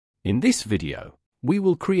In this video, we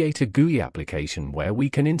will create a GUI application where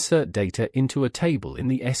we can insert data into a table in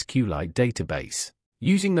the SQLite database,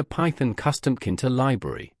 using the Python Customtkinter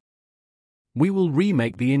library. We will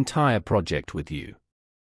remake the entire project with you.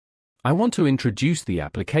 I want to introduce the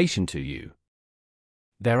application to you.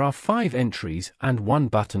 There are 5 entries and 1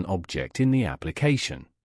 button object in the application.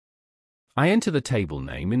 I enter the table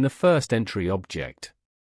name in the first entry object.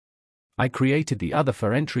 I created the other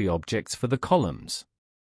 4 entry objects for the columns.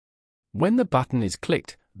 When the button is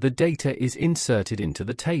clicked, the data is inserted into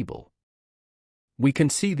the table. We can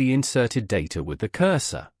see the inserted data with the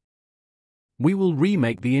cursor. We will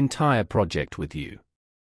remake the entire project with you.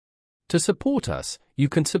 To support us, you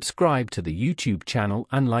can subscribe to the YouTube channel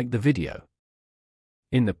and like the video.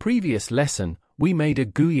 In the previous lesson, we made a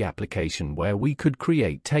GUI application where we could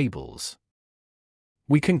create tables.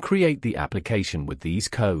 We can create the application with these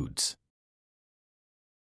codes.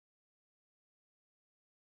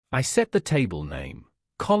 I set the table name,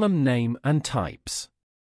 column name and types.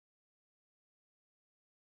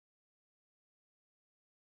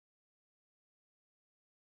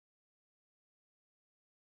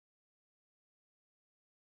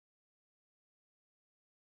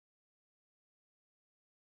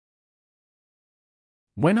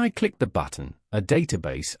 When I clicked the button, a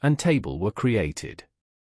database and table were created.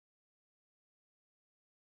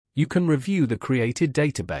 You can review the created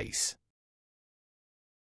database,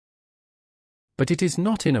 but it is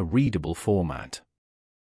not in a readable format.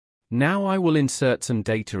 Now I will insert some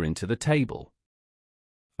data into the table.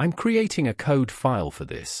 I'm creating a code file for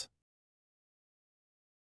this.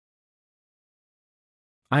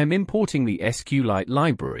 I am importing the SQLite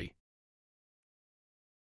library.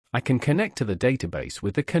 I can connect to the database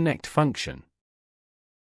with the connect function.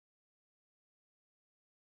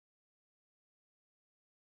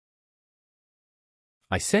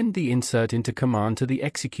 I send the insert into command to the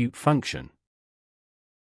execute function.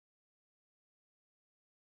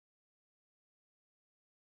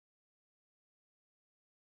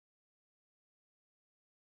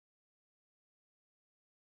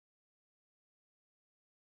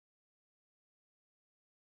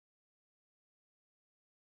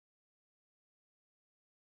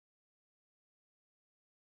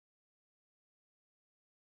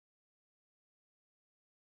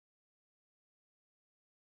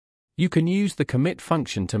 You can use the commit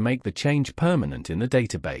function to make the change permanent in the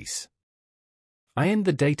database. I end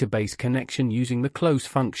the database connection using the close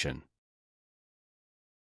function.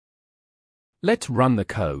 Let's run the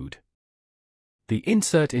code. The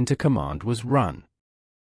insert into command was run.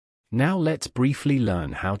 Now let's briefly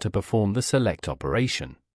learn how to perform the select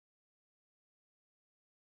operation.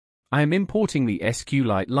 I am importing the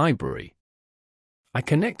SQLite library. I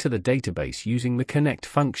connect to the database using the connect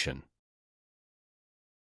function.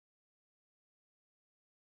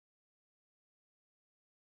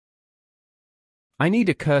 I need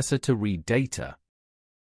a cursor to read data.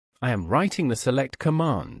 I am writing the select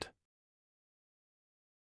command.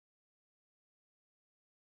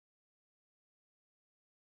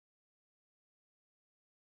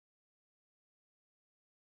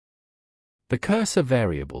 The cursor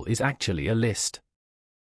variable is actually a list.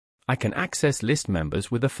 I can access list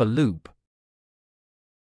members with a for loop.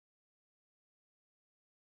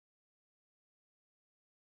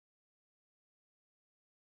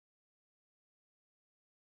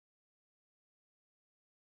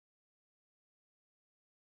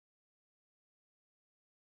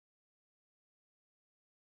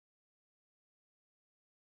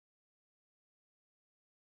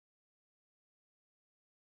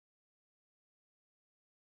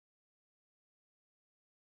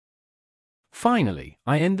 Finally,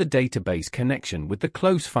 I end the database connection with the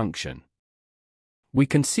close function. We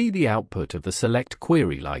can see the output of the select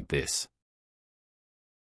query like this.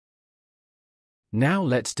 Now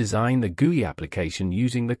let's design the GUI application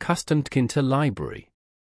using the Customtkinter library.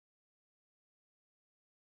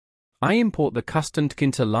 I import the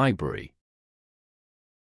Customtkinter library.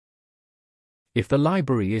 If the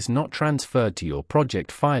library is not transferred to your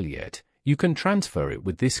project file yet, you can transfer it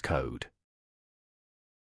with this code.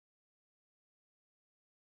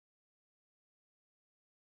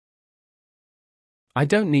 I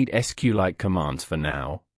don't need SQLite commands for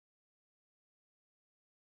now.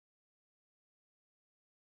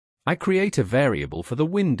 I create a variable for the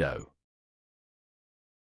window.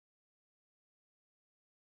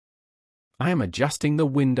 I am adjusting the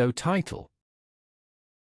window title.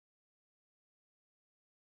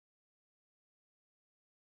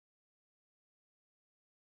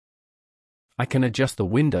 I can adjust the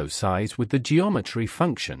window size with the geometry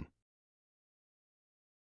function.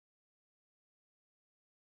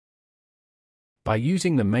 By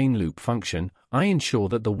using the main loop function, I ensure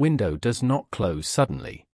that the window does not close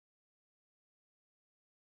suddenly.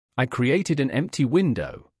 I created an empty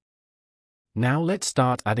window. Now let's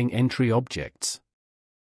start adding entry objects.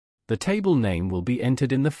 The table name will be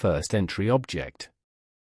entered in the first entry object.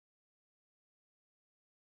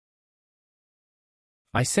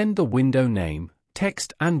 I send the window name,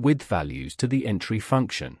 text and width values to the entry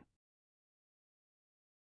function.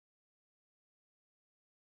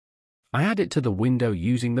 I add it to the window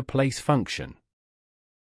using the place function.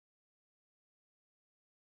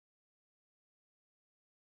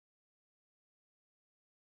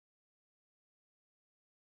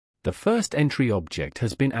 The first entry object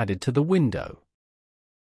has been added to the window.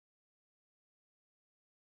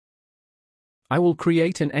 I will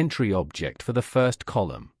create an entry object for the first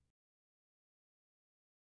column.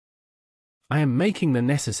 I am making the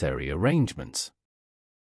necessary arrangements.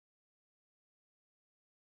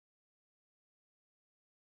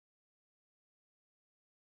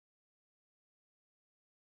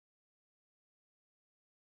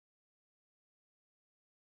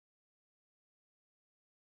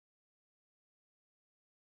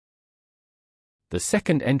 The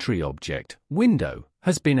second entry object, window,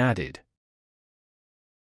 has been added.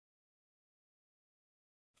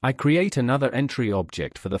 I create another entry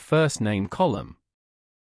object for the first name column.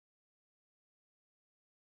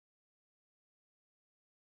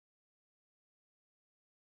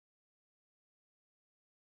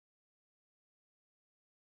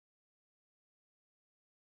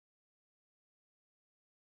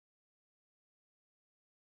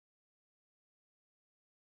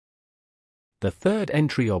 The third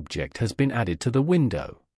entry object has been added to the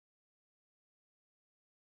window.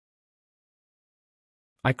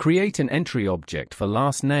 I create an entry object for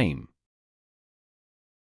last name.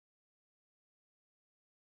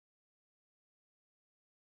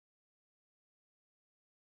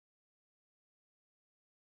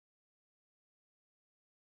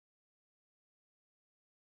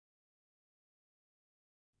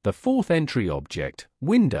 The fourth entry object,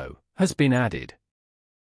 window, has been added.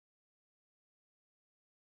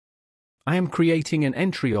 I am creating an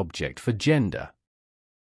entry object for gender.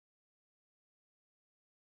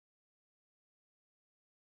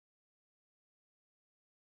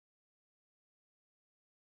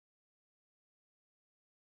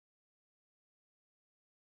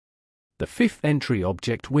 The fifth entry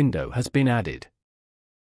object, window, has been added.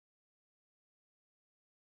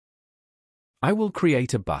 I will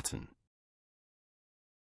create a button.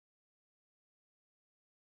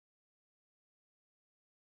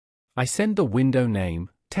 I send the window name,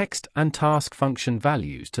 text and task function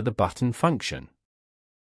values to the button function.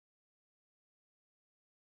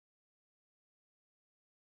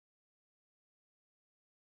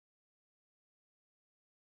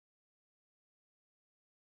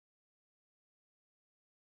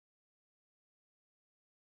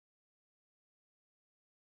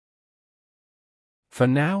 For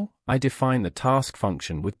now, I define the task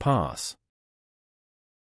function with pass.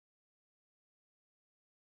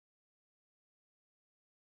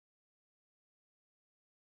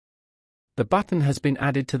 The button has been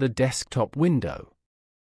added to the desktop window.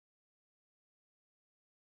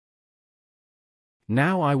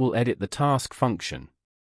 Now I will edit the task function.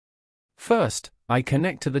 First, I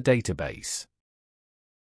connect to the database.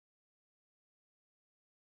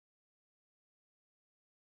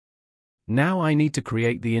 Now I need to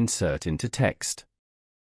create the insert into text.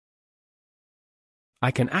 I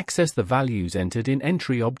can access the values entered in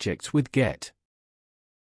entry objects with get.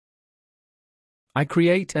 I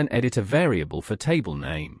create and edit a variable for table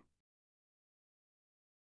name.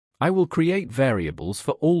 I will create variables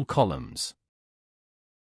for all columns.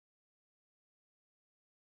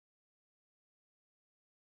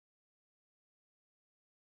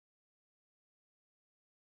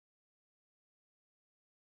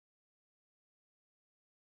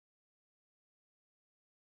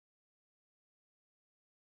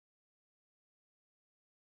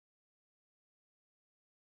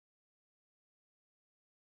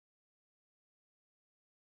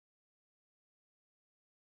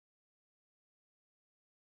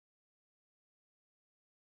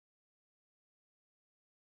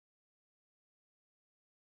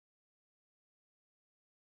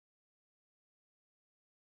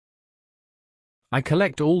 I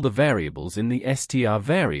collect all the variables in the str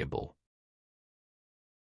variable.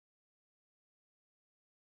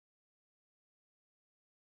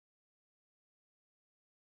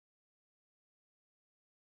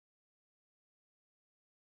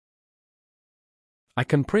 I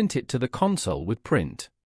can print it to the console with print.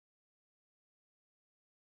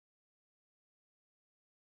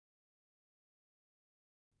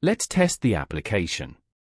 Let's test the application.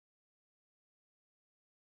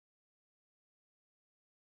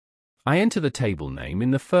 I enter the table name in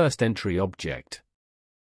the first entry object.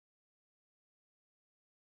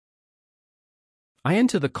 I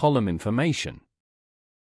enter the column information.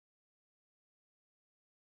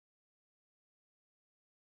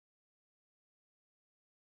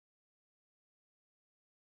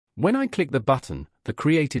 When I click the button, the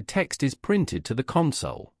created text is printed to the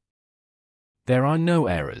console. There are no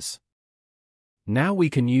errors. Now we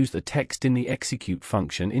can use the text in the execute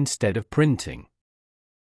function instead of printing.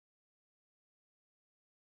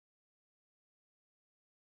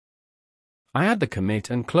 I add the commit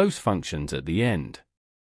and close functions at the end.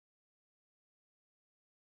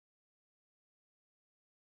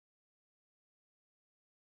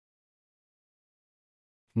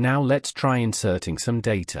 Now let's try inserting some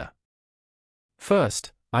data.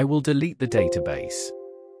 First, I will delete the database.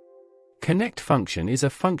 Connect function is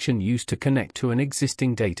a function used to connect to an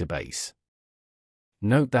existing database.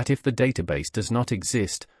 Note that if the database does not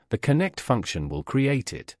exist, the connect function will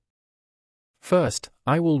create it. First,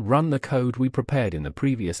 I will run the code we prepared in the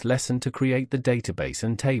previous lesson to create the database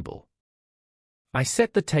and table. I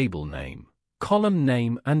set the table name, column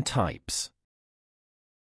name and types.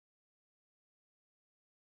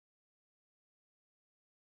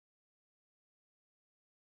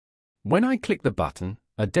 When I click the button,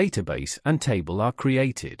 a database and table are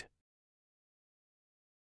created.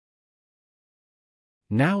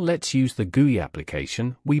 Now let's use the GUI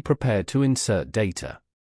application we prepared to insert data.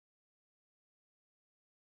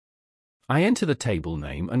 I enter the table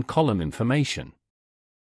name and column information.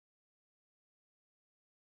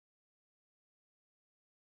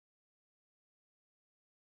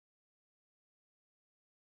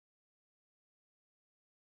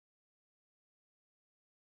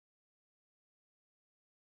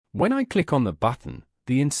 When I click on the button,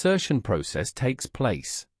 the insertion process takes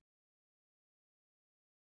place.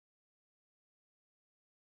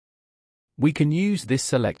 We can use this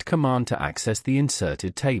select command to access the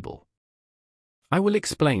inserted table. I will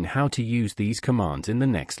explain how to use these commands in the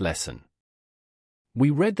next lesson. We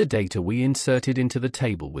read the data we inserted into the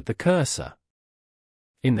table with the cursor.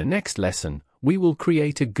 In the next lesson, we will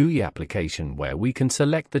create a GUI application where we can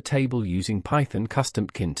select the table using Python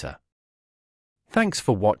Customtkinter. Thanks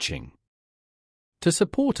for watching. To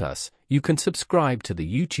support us, you can subscribe to the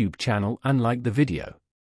YouTube channel and like the video.